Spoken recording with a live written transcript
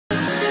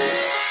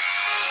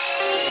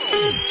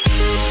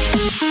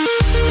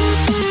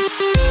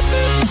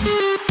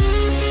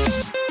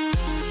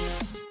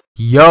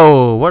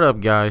Yo, what up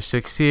guys,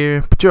 iShooks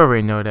here, but you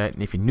already know that.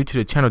 And if you're new to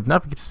the channel, do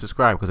not forget to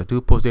subscribe because I do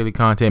post daily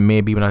content,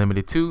 maybe but not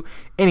limited to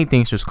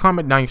anything. So just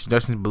comment down your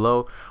suggestions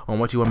below on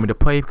what you want me to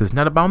play, because it's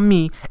not about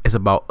me, it's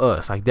about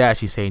us. Like that,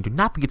 she's saying, do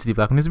not forget to leave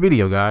a like on this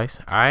video,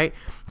 guys. Alright,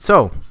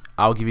 so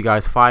I'll give you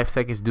guys 5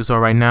 seconds to do so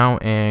right now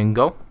and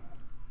go.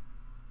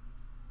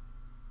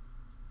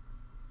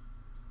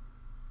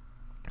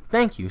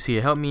 Thank you. See,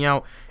 it helped me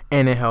out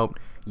and it helped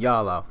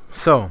y'all out.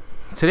 So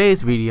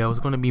today's video is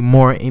going to be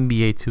more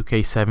NBA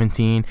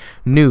 2K17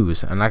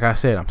 news, and like I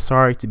said, I'm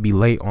sorry to be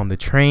late on the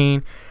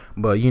train,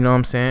 but you know what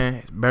I'm saying,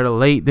 it's better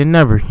late than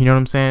never, you know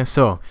what I'm saying.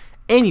 So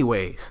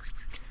anyways,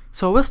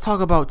 so let's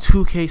talk about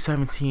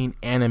 2K17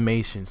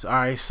 animations.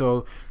 Alright,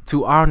 so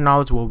to our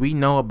knowledge, what we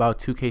know about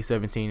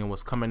 2K17 and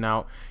what's coming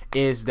out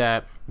is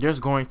that there's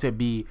going to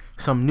be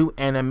some new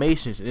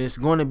animations, and it's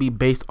going to be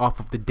based off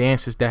of the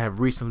dances that have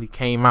recently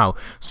came out.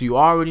 So you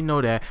already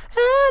know that,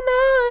 and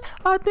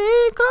I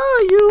think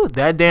of you,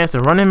 that dance, the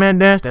Running Man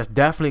dance, that's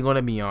definitely going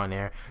to be on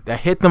there.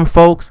 That Hit Them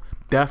Folks,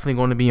 definitely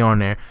going to be on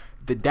there.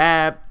 The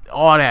dab,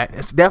 all that,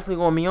 it's definitely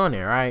going to be on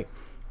there, right?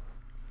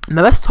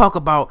 Now let's talk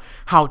about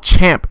how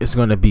Champ is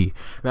going to be.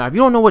 Now if you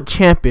don't know what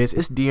Champ is,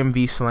 it's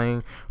DMV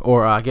slang,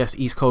 or I guess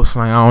East Coast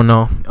slang, I don't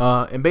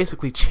know. And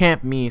basically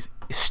Champ means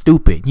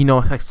stupid. You know,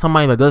 it's like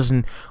somebody that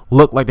doesn't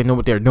look like they know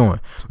what they're doing.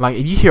 Like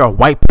if you hear a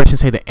white person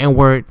say the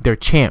N-word, they're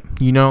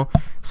champ, you know,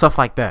 stuff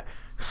like that.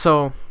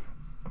 So,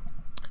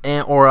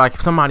 and or like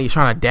if somebody's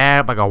trying to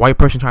dab, like a white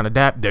person trying to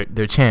dab,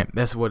 they're champ.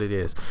 That's what it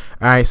is.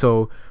 Alright,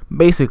 so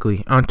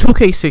basically on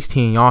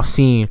 2K16, y'all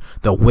seen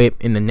the whip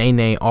and the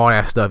nay-nay, all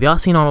that stuff. Y'all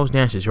seen all those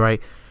dances,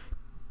 right?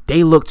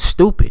 They looked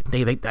stupid.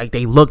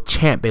 They looked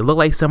champ. They looked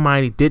like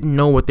somebody didn't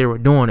know what they were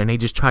doing and they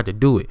just tried to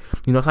do it.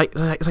 You know,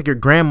 it's like your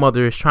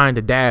grandmother is trying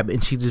to dab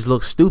and she just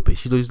looks stupid.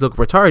 She just looked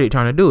retarded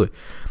trying to do it.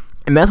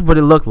 And that's what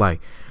it looked like.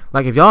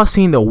 Like if y'all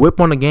seen the whip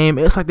on the game,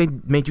 it's like they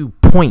made you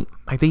point.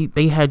 Like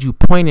they had you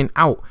pointing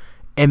out,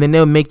 and then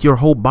they'll make your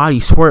whole body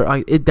swerve.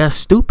 Like that's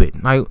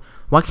stupid. Like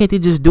why can't they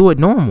just do it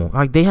normal?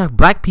 Like they have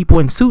black people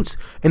in suits,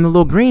 in the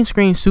little green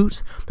screen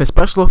suits, the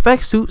special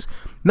effects suits.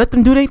 Let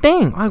them do their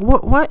thing. Like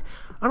what?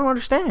 I don't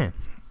understand.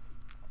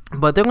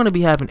 But they're gonna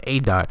be having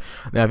A-Dot.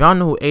 Now if y'all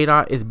know who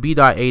A-Dot is,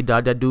 B-Dot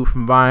A-Dot, that dude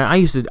from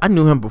Vine. I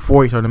knew him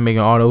before he started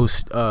making all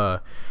those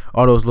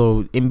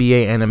little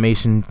NBA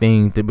animation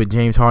things with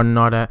James Harden and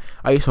all that.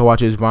 I used to watch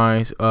his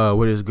Vines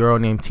with his girl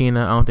named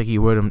Tina. I don't think he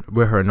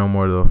with her no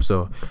more though.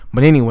 So,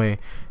 but anyway,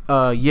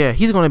 yeah,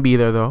 he's gonna be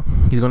there though.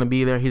 He's gonna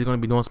be there. He's gonna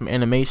be doing some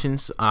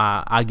animations.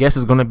 I guess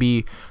it's gonna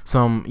be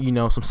some, you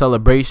know, some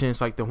celebrations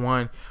like the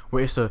one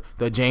where it's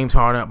the James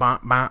Harden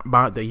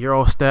the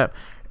Euro step,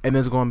 and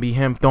there's gonna be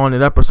him throwing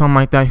it up or something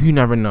like that. You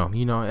never know.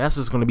 You know, that's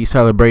just gonna be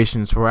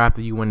celebrations for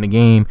after you win the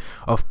game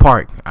of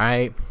Park. All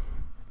right.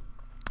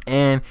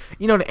 And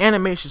you know, the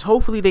animations,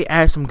 hopefully they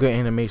add some good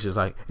animations.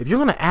 Like if you're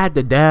gonna add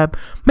the dab,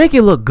 make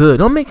it look good.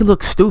 Don't make it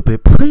look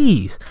stupid,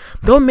 please.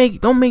 Don't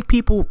make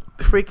people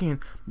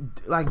freaking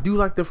like do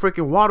like the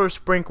freaking water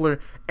sprinkler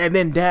and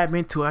then dab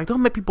into it. Like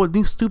don't make people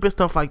do stupid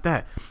stuff like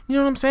that. You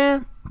know what I'm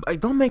saying?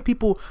 Like don't make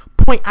people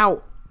point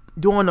out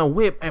doing a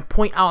whip and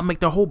point out and make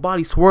their whole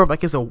body swerve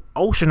like it's an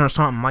ocean or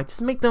something. Like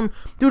just make them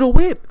do the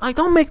whip. Like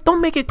don't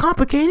make it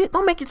complicated.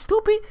 Don't make it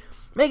stupid.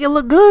 Make it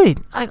look good.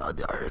 Like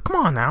come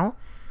on now.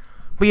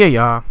 But yeah,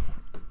 y'all.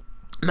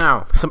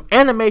 Now, some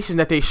animations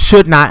that they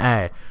should not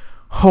add.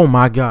 Oh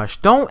my gosh,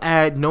 don't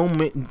add no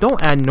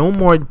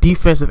more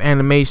defensive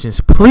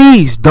animations.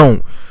 Please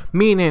don't.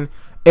 Meaning,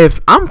 if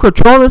I'm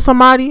controlling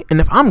somebody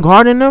and if I'm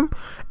guarding them,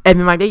 and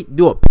then like they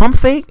do a pump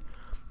fake,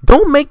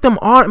 don't make them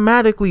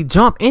automatically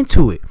jump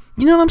into it.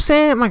 You know what I'm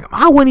saying? Like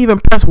I wouldn't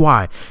even press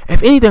Y.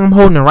 If anything, I'm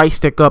holding the right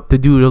stick up to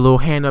do the little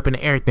hand up in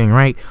the air thing,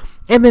 right?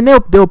 And then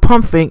they'll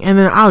pump fake, and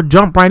then I'll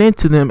jump right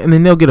into them, and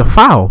then they'll get a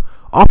foul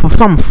off of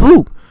some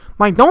fluke.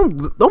 Like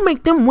don't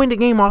make them win the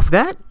game off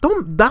that. I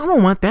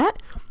don't want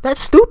that. That's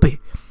stupid.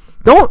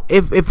 Don't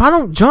if I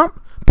don't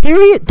jump,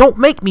 period, don't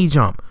make me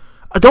jump.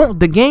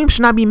 The game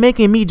should not be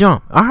making me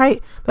jump. All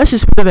right? Let's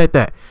just put it at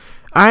that.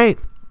 All right?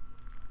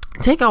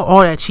 Take out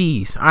all that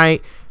cheese. All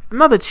right?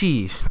 Another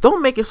cheese.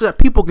 Don't make it so that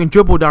people can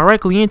dribble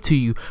directly into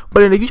you. But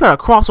then if you try to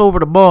cross over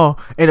the ball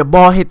and the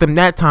ball hit them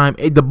that time,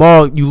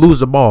 you lose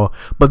the ball.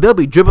 But they'll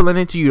be dribbling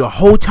into you the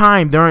whole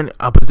time during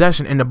a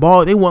possession, and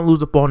they won't lose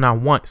the ball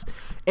not once.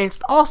 And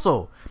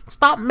also,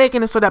 stop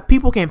making it so that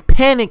people can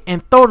panic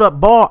and throw the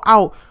ball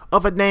out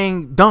of a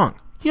dang dunk.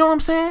 You know what I'm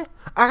saying?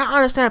 I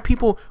understand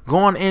people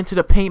going into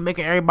the paint,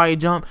 making everybody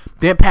jump,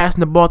 then passing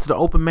the ball to the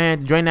open man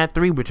to drain that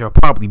three, which will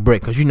probably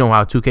break because you know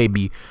how 2K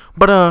be.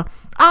 But I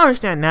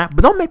understand that.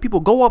 But don't make people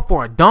go up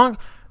for a dunk,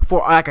 for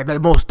like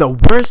the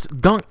worst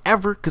dunk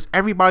ever, because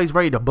everybody's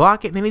ready to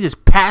block it, and then they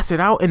just pass it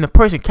out and the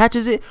person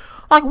catches it.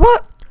 Like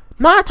what?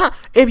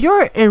 If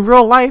you're in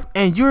real life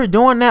and you're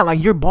doing that,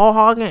 like you're ball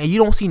hogging and you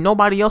don't see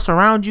nobody else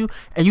around you,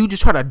 and you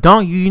just try to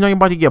dunk, you know you're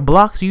about to get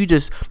blocked, so you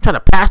just try to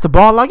pass the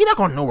ball out, you're not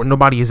gonna know where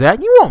nobody is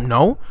at. You won't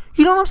know.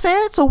 You know what I'm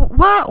saying? So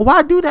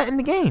why do that in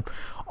the game?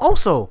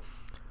 Also,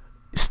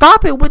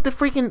 stop it with the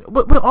freaking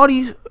with all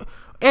these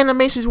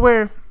animations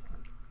where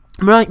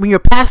when you're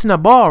passing the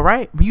ball,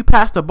 right? When you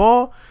pass the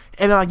ball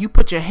and like you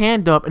put your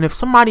hand up, and if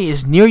somebody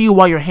is near you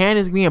while your hand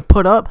is being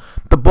put up,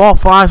 the ball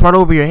flies right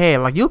over your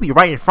head. Like you'll be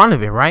right in front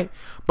of it, right?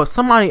 But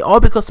somebody, all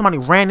because somebody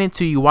ran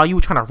into you while you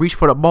were trying to reach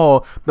for the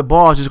ball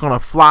is just gonna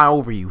fly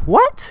over you.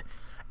 What?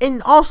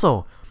 And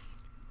also,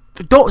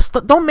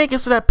 don't make it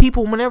so that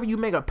people, whenever you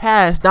make a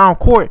pass down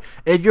court,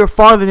 if you're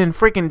farther than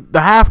freaking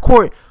the half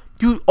court,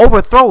 you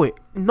overthrow it.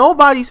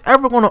 Nobody's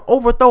ever gonna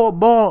overthrow a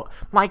ball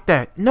like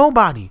that.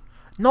 Nobody,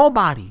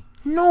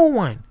 no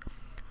one.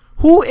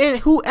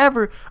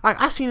 Whoever,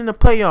 like I seen in the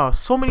playoffs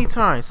so many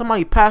times,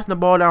 somebody passing the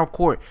ball down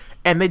court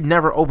and they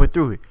never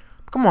overthrew it.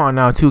 Come on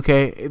now,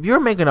 2K. If you're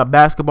making a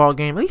basketball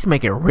game, at least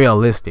make it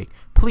realistic.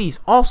 Please,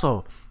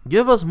 also,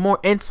 give us more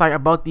insight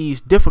about these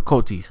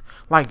difficulties.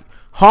 Like,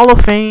 Hall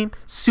of Fame,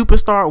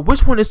 Superstar,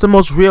 which one is the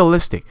most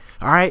realistic?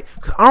 Alright?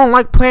 Because I don't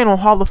like playing on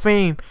Hall of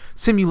Fame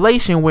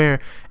simulation where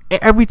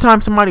every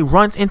time somebody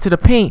runs into the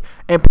paint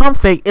and pump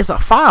fake, it's a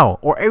foul.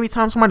 Or every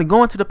time somebody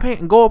go into the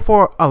paint and go up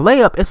for a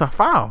layup, it's a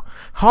foul.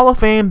 Hall of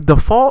Fame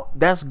default,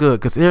 that's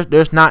good because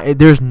there's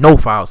no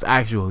fouls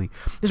actually.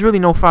 There's really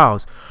no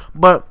fouls.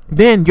 But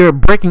then you're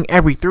breaking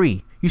every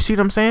three. You see what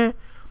I'm saying?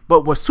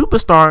 But with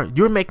Superstar,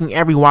 you're making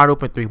every wide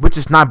open three, which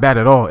is not bad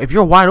at all. If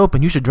you're wide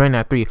open, you should drain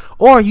that three,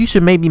 or you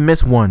should maybe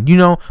miss one. You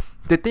know,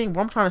 the thing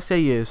what I'm trying to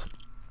say is,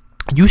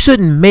 you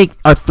shouldn't make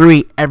a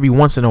three every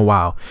once in a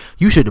while.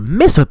 You should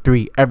miss a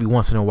three every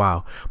once in a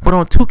while. But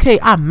on 2K,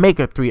 I make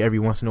a three every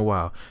once in a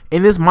while.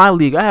 In this my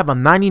league, I have a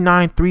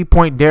 99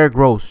 3-point Derrick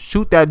Rose.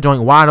 Shoot that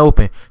joint wide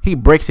open. He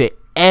breaks it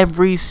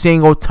every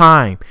single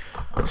time.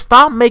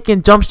 Stop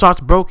making jump shots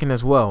broken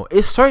as well.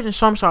 It's certain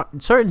jump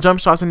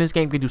shots in this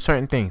game can do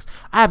certain things.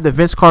 I have the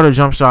Vince Carter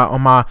jump shot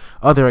on my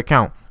other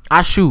account.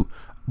 I shoot.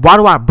 Why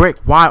do I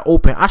break wide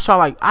open? I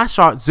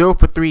shot 0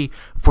 for 3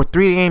 for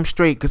 3 games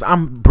straight because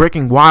I'm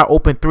breaking wide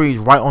open threes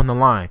right on the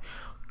line.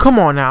 Come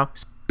on now.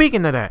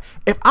 Speaking of that,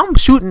 if I'm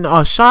shooting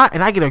a shot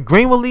and I get a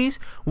green release,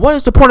 what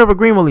is the point of a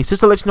green release? Just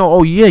to let you know,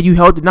 oh yeah, you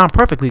held it down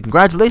perfectly.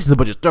 Congratulations,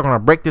 but you're still gonna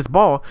break this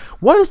ball.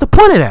 What is the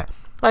point of that?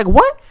 Like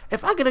what?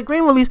 If I get a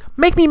green release,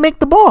 make me make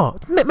the ball.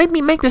 Make me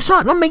make the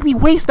shot. Don't make me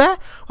waste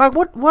that. Like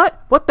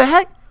what the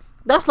heck?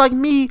 That's like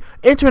me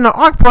entering an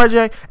art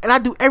project and I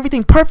do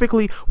everything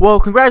perfectly. Well,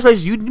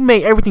 congratulations, you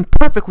made everything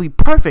perfectly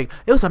perfect.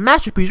 It was a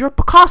masterpiece. You're a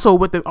Picasso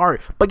with the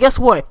art. But guess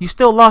what? You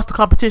still lost the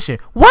competition.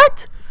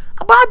 What?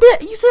 But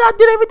you said I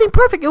did everything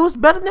perfect. It was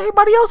better than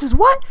everybody else's.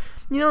 What?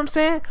 You know what I'm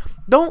saying?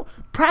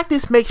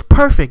 Practice makes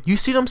perfect. You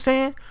see what I'm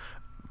saying?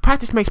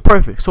 Practice makes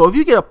perfect. So if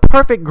you get a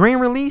perfect green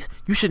release,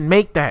 you should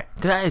make that.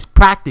 That is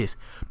practice.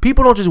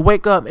 People don't just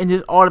wake up and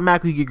just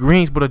automatically get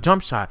greens with a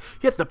jump shot.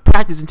 You have to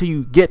practice until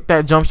you get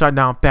that jump shot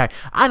down pat.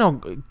 I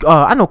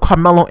know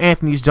Carmelo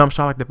Anthony's jump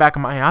shot like the back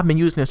of my hand. I've been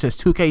using it since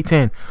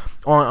 2K10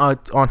 on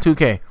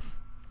 2K.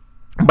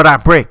 But I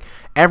break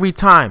every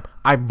time.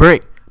 I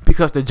break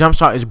because the jump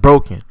shot is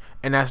broken.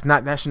 And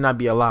that should not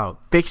be allowed.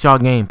 Fix y'all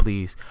game,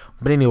 please.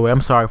 But anyway,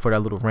 I'm sorry for that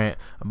little rant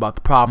about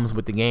the problems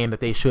with the game that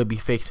they should be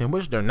fixing,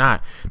 which they're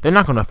not. They're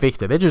not gonna fix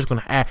that. They're just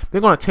gonna add.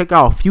 They're gonna take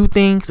out a few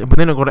things, but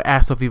then they're gonna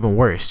add stuff even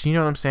worse. You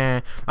know what I'm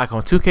saying? Like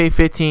on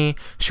 2K15,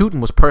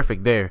 shooting was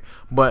perfect there,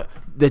 but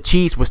the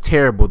cheese was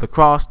terrible. The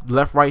cross,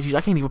 left, right cheese.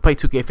 I can't even play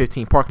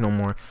 2K15 Park no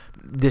more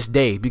this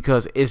day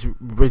because it's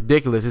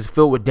ridiculous. It's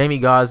filled with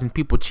demigods and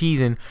people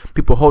cheesing,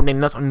 people holding their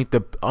nuts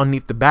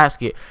underneath the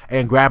basket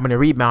and grabbing the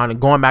rebound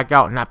and going back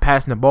out and not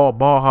passing the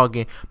ball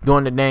hugging,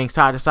 doing the dang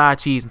side to side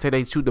cheese until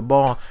they shoot the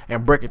ball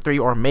and break a three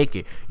or make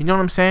it. You know what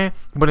I'm saying?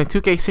 But in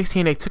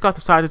 2K16 they took out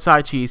the side to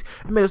side cheese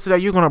and made it so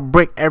that you're gonna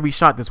break every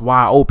shot that's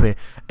wide open.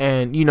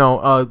 And you know,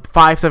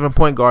 5'7"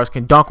 point guards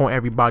can dunk on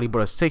everybody, but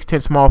a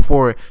 6'10" small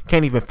forward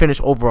can't even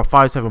finish over a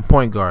 5'7"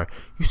 point guard.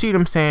 You see what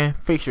I'm saying?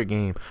 Fix your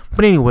game.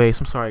 But anyways,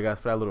 I'm sorry guys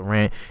for that little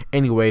rant.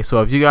 Anyway,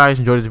 so if you guys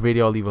enjoyed this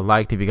video, leave a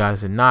like. If you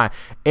guys did not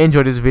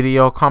enjoy this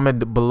video,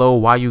 comment below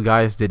why you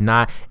guys did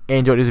not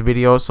enjoy this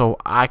video so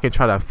I can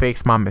try to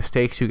fix my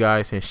mistakes, you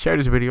guys, and share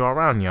this video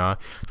around y'all.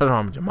 Share this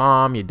on your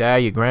mom, your dad,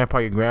 your grandpa,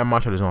 your grandma.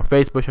 Share this on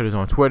Facebook, share this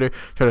on Twitter,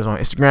 share this on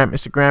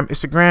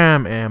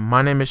Instagram. And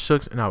my name is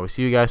Shooks, and I will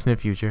see you guys in the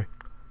future.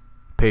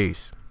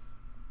 Peace.